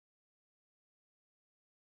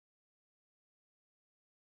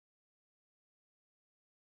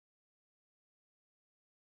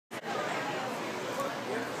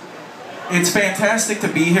It's fantastic to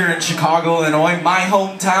be here in Chicago, Illinois, my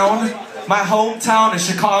hometown. My hometown is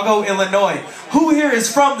Chicago, Illinois. Who here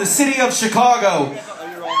is from the city of Chicago?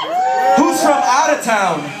 Who's from out of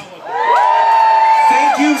town?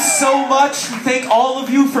 Thank you so much. Thank all of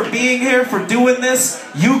you for being here, for doing this.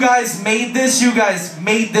 You guys made this. You guys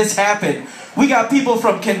made this happen. We got people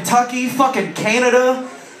from Kentucky, fucking Canada.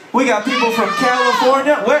 We got people from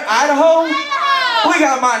California. Where? Idaho? We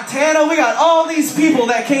got Montana. We got all these people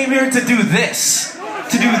that came here to do this.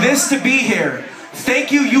 To be here.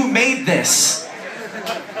 Thank you, you made this.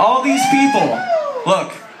 All these people.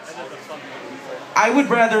 Look, I would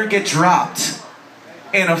rather get dropped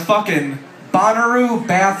in a fucking Bonnaroo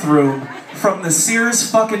bathroom from the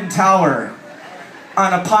Sears fucking tower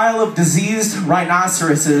on a pile of diseased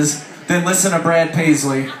rhinoceroses than listen to Brad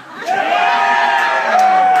Paisley.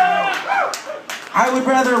 I would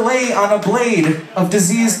rather lay on a blade of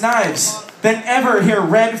diseased knives than ever hear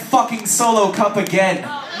Red fucking Solo Cup again.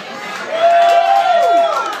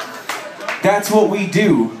 That's what we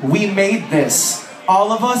do. We made this.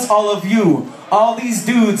 All of us, all of you, all these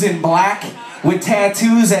dudes in black with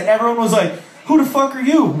tattoos that everyone was like, who the fuck are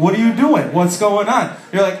you? What are you doing? What's going on?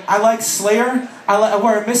 You're like, I like Slayer, I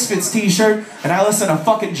wear a Misfits t-shirt, and I listen to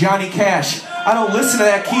fucking Johnny Cash. I don't listen to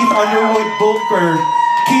that Keith Underwood book or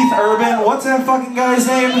Keith Urban. What's that fucking guy's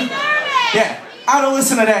name? Yeah, I don't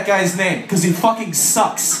listen to that guy's name because he fucking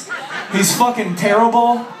sucks. He's fucking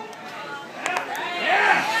terrible.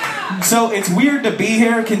 So it's weird to be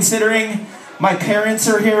here considering my parents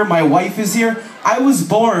are here, my wife is here. I was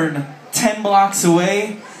born 10 blocks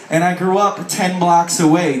away and I grew up 10 blocks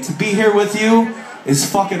away. To be here with you is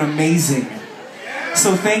fucking amazing.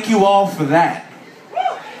 So thank you all for that.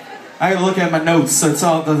 I gotta look at my notes, so it's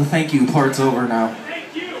all the thank you part's over now.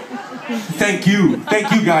 Thank you.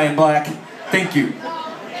 Thank you, guy in black. Thank you.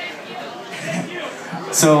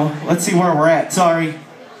 So let's see where we're at. Sorry.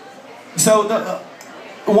 So the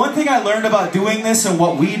one thing I learned about doing this and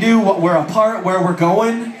what we do, what we're apart, where we're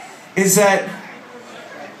going, is that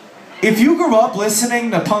if you grew up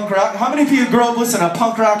listening to punk rock, how many of you grew up listening to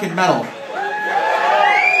punk rock and metal?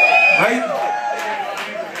 Right?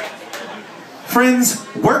 Friends,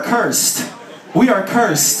 we're cursed. We are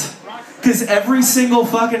cursed. Because every single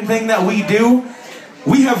fucking thing that we do,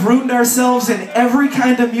 we have ruined ourselves in every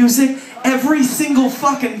kind of music, every single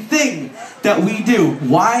fucking thing that we do.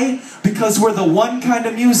 Why? Because we're the one kind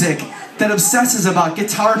of music that obsesses about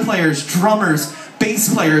guitar players, drummers,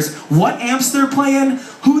 bass players, what amps they're playing,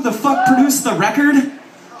 who the fuck produced the record.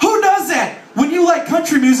 Who does that? When you like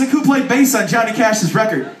country music, who played bass on Johnny Cash's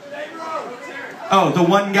record? Oh, the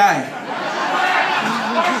one guy.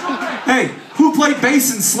 Hey, who played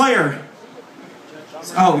bass in Slayer?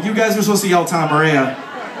 Oh, you guys were supposed to yell Tom Maria.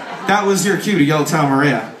 That was your cue to yell Tom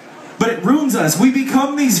Maria. But it ruins us. We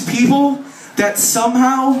become these people that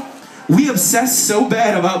somehow we obsess so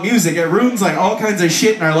bad about music. It ruins like all kinds of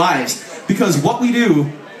shit in our lives. Because what we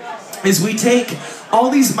do is we take all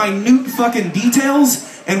these minute fucking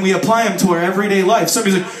details and we apply them to our everyday life.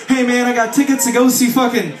 Somebody's like, hey man, I got tickets to go see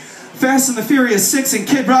fucking Fast and the Furious 6 and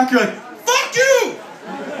Kid Rock. You're like, fuck you!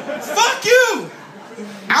 Fuck you!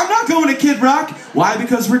 I'm not going to Kid Rock. Why?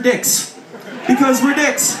 Because we're dicks. Because we're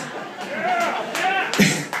dicks.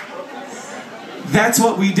 That's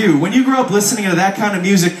what we do. When you grow up listening to that kind of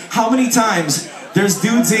music, how many times there's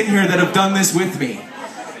dudes in here that have done this with me?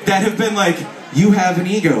 That have been like, you have an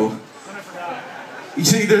ego. You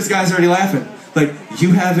see, there's guys already laughing. Like,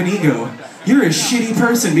 you have an ego. You're a shitty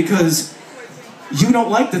person because you don't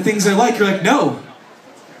like the things I like. You're like, no.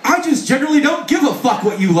 I just generally don't give a fuck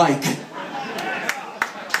what you like.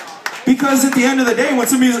 Because at the end of the day, when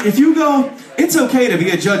somebody's like, if you go, it's okay to be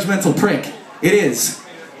a judgmental prick. It is.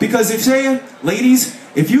 Because if, say, ladies,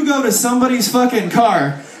 if you go to somebody's fucking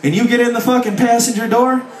car and you get in the fucking passenger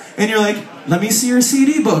door and you're like, let me see your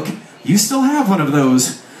CD book. You still have one of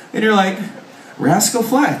those. And you're like, Rascal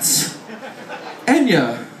Flatts.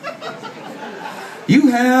 Enya. You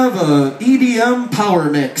have a EDM power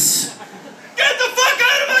mix. Get the fuck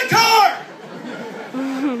out of my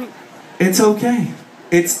car! It's okay.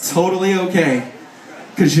 It's totally okay.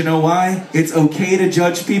 Because you know why? It's okay to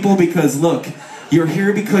judge people because, look, you're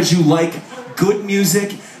here because you like good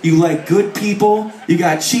music, you like good people, you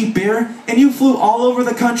got cheap beer, and you flew all over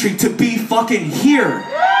the country to be fucking here.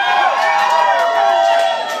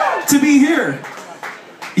 To be here.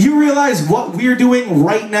 You realize what we're doing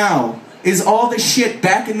right now is all the shit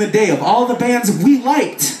back in the day of all the bands we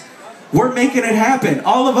liked. We're making it happen.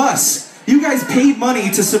 All of us. You guys paid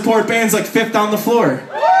money to support bands like Fifth on the Floor.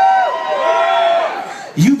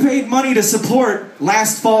 You paid money to support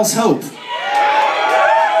Last False Hope.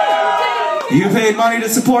 You paid money to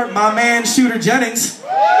support my man, Shooter Jennings.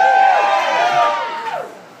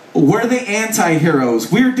 We're the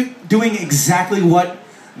anti-heroes. We're doing exactly what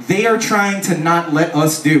they are trying to not let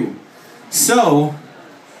us do. So,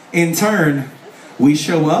 in turn, we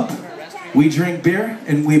show up, we drink beer,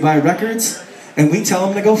 and we buy records, and we tell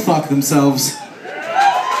them to go fuck themselves.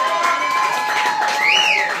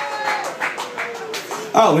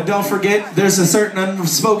 Oh, and don't forget, there's a certain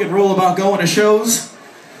unspoken rule about going to shows.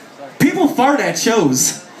 People fart at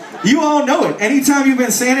shows. You all know it. Anytime you've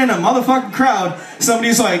been standing in a motherfucking crowd,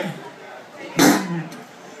 somebody's like,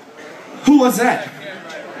 who was that?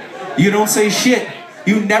 You don't say shit.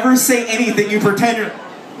 You never say anything. You pretend you're...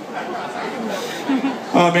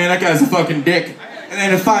 Oh man, that guy's a fucking dick. And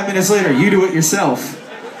then 5 minutes later, you do it yourself.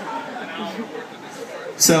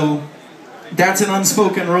 So, that's an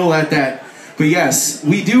unspoken rule at that. But yes,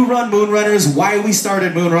 we do run Moonrunners. Why we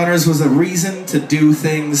started Moonrunners was a reason to do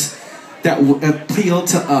things that appeal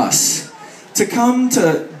to us. To come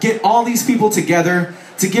to get all these people together,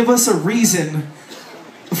 to give us a reason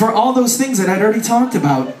for all those things that I'd already talked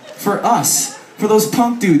about. For us. For those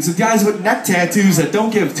punk dudes, the guys with neck tattoos that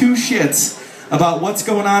don't give two shits about what's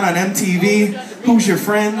going on MTV. Who's your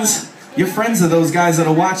friends? You're friends of those guys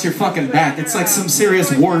that'll watch your fucking back. It's like some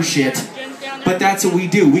serious war shit. But that's what we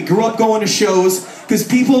do. We grew up going to shows because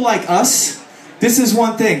people like us, this is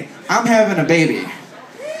one thing. I'm having a baby.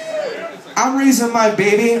 I'm raising my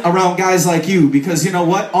baby around guys like you because you know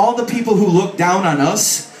what? All the people who look down on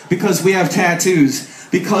us because we have tattoos,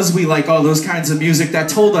 because we like all those kinds of music that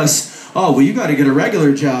told us, oh, well, you got to get a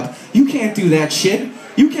regular job. You can't do that shit.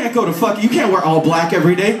 You can't go to you can't wear all black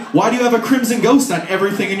every day. Why do you have a crimson ghost on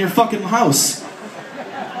everything in your fucking house?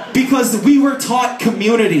 Because we were taught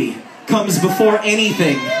community comes before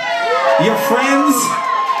anything. Your friends,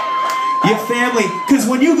 your family. Because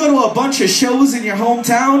when you go to a bunch of shows in your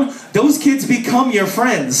hometown, those kids become your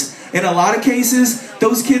friends. In a lot of cases,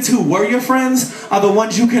 those kids who were your friends are the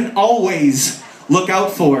ones you can always look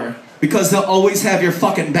out for. Because they'll always have your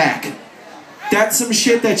fucking back. That's some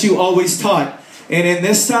shit that you always taught. And in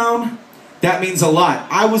this town, that means a lot.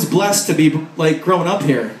 I was blessed to be like grown up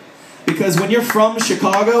here. Because when you're from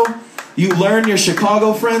Chicago, you learn your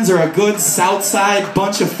Chicago friends are a good South Side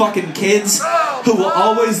bunch of fucking kids who will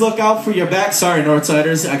always look out for your back. Sorry,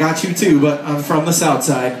 Northsiders, I got you too, but I'm from the South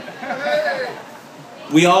Side.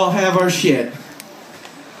 We all have our shit.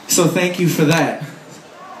 So thank you for that.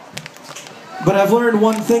 But I've learned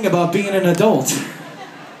one thing about being an adult.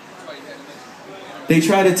 They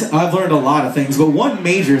try to I've learned a lot of things, but one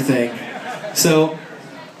major thing. So,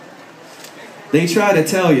 they try to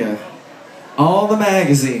tell you, all the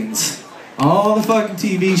magazines, all the fucking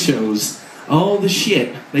TV shows, all the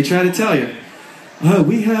shit, they try to tell you, oh,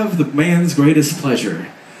 we have the man's greatest pleasure.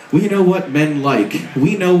 We know what men like.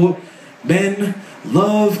 We know what men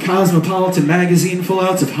love. Cosmopolitan magazine full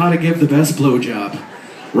outs of how to give the best blowjob.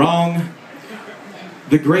 Wrong.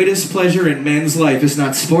 The greatest pleasure in men's life is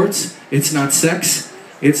not sports, it's not sex,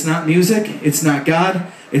 it's not music, it's not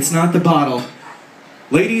God, it's not the bottle.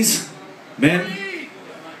 Ladies, men,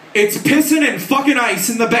 it's pissing and fucking ice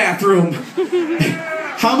in the bathroom.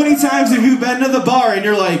 How many times have you been to the bar and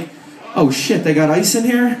you're like, oh shit, they got ice in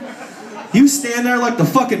here? You stand there like the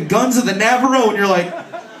fucking guns of the Navarro and you're like,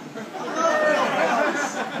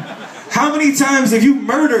 how many times have you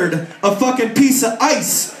murdered a fucking piece of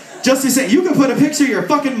ice? Just to say, you can put a picture of your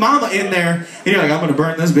fucking mama in there, and you're like, I'm gonna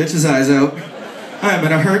burn this bitch's eyes out. I'm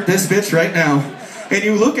gonna hurt this bitch right now. And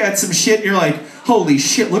you look at some shit, and you're like, holy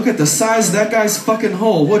shit, look at the size of that guy's fucking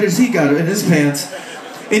hole. What has he got in his pants?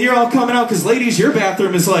 And you're all coming out, because ladies, your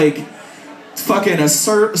bathroom is like fucking a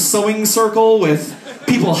sewing circle with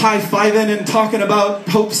people high-fiving and talking about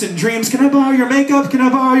hopes and dreams. Can I borrow your makeup? Can I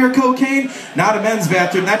borrow your cocaine? Not a men's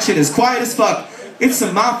bathroom. That shit is quiet as fuck. It's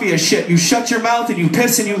some mafia shit. You shut your mouth and you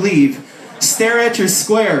piss and you leave. Stare at your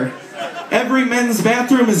square. Every men's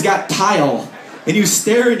bathroom has got tile. And you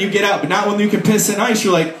stare and you get out, but not when you can piss in ice.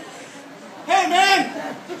 You're like, hey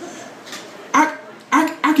man,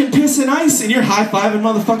 I can piss in ice. And you're high-fiving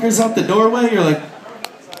motherfuckers out the doorway. You're like,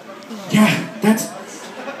 yeah, that's...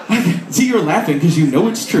 See, you're laughing because you know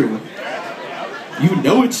it's true. You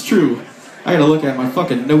know it's true. I gotta look at my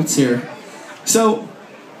fucking notes here. So...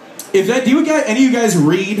 do any of you guys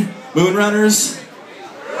read Moonrunners?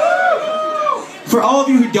 For all of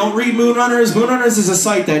you who don't read Moonrunners, Moonrunners is a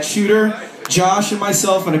site that Shooter, Josh, and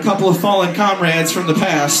myself, and a couple of fallen comrades from the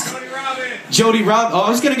past. I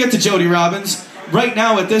was going to get to Jody Robbins. Right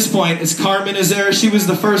now, at this point, Carmen is there. She was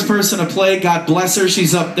the first person to play. God bless her.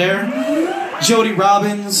 She's up there. Jody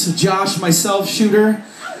Robbins, Josh, myself, Shooter.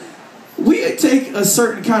 We take a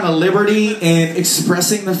certain kind of liberty in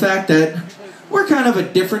expressing the fact that we're kind of a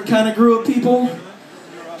different kind of group of people.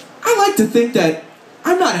 I like to think that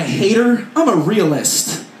I'm not a hater, I'm a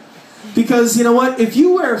realist. Because, you know what, if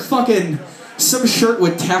you wear fucking some shirt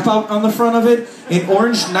with tap out on the front of it, and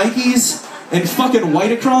orange Nikes, and fucking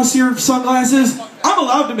white across your sunglasses, I'm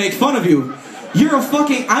allowed to make fun of you. You're a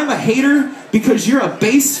fucking, I'm a hater because you're a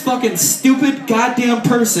base fucking stupid goddamn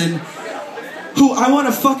person who I want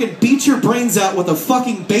to fucking beat your brains out with a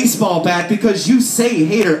fucking baseball bat because you say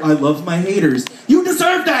hater. I love my haters. You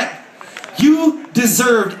deserve that! You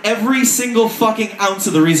deserved every single fucking ounce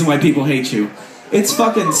of the reason why people hate you. It's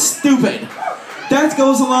fucking stupid. That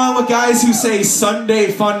goes along with guys who say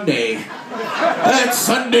Sunday fun day. It's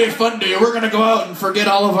Sunday fun day. We're gonna go out and forget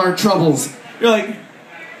all of our troubles. You're like,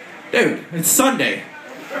 dude, it's Sunday.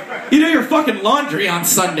 You do your fucking laundry on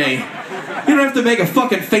Sunday. You don't have to make a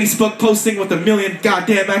fucking Facebook posting with 1,000,000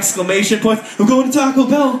 goddamn exclamation points. I'm going to Taco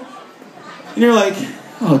Bell. And you're like,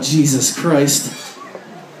 oh, Jesus Christ.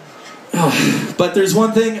 Oh, but there's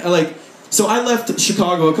one thing, like, so I left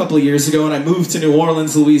Chicago a couple of years ago and I moved to New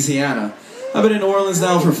Orleans, Louisiana. I've been in New Orleans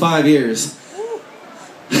now for 5 years.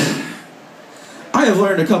 I have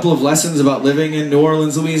learned a couple of lessons about living in New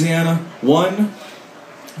Orleans, Louisiana. One,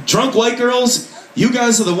 drunk white girls, you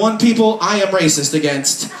guys are the one people I am racist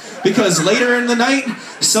against. Because later in the night,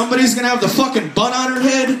 somebody's gonna have the fucking bun on her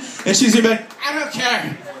head, and she's gonna be like, I don't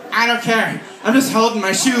care, I don't care. I'm just holding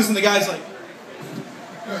my shoes, and the guy's like...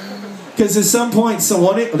 Because at some point,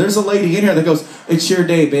 there's a lady in here that goes, it's your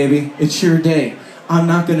day, baby, it's your day. I'm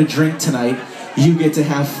not gonna drink tonight. You get to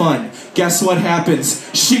have fun. Guess what happens?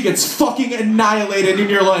 She gets fucking annihilated, and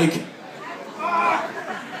you're like,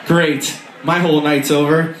 great, my whole night's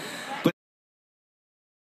over.